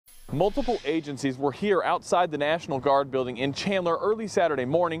Multiple agencies were here outside the National Guard building in Chandler early Saturday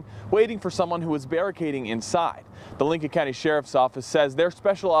morning, waiting for someone who was barricading inside. The Lincoln County Sheriff's Office says their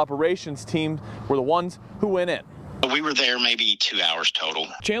special operations team were the ones who went in. We were there maybe 2 hours total.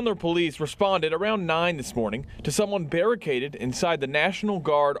 Chandler police responded around 9 this morning to someone barricaded inside the National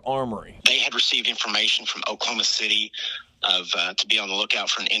Guard Armory. They had received information from Oklahoma City to be on the lookout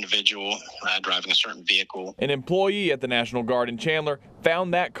for an individual driving a certain vehicle. An employee at the National Guard in Chandler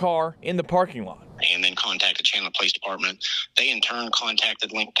found that car in the parking lot. And then contacted Chandler Police Department. They in turn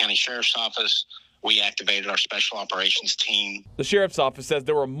contacted Lincoln County Sheriff's Office. We activated our special operations team. The Sheriff's Office says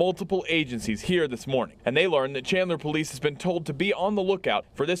there were multiple agencies here this morning, and they learned that Chandler Police has been told to be on the lookout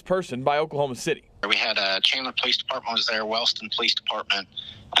for this person by Oklahoma City. We had Chandler Police Department was there, Wellston Police Department.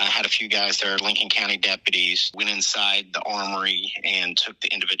 Had a few guys there, Lincoln County deputies, went inside the armory and took the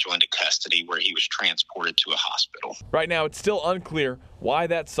individual into custody where he was transported to a hospital. Right now, it's still unclear why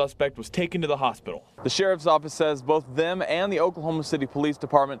that suspect was taken to the hospital. The Sheriff's Office says both them and the Oklahoma City Police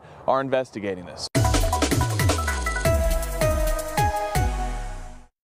Department are investigating this.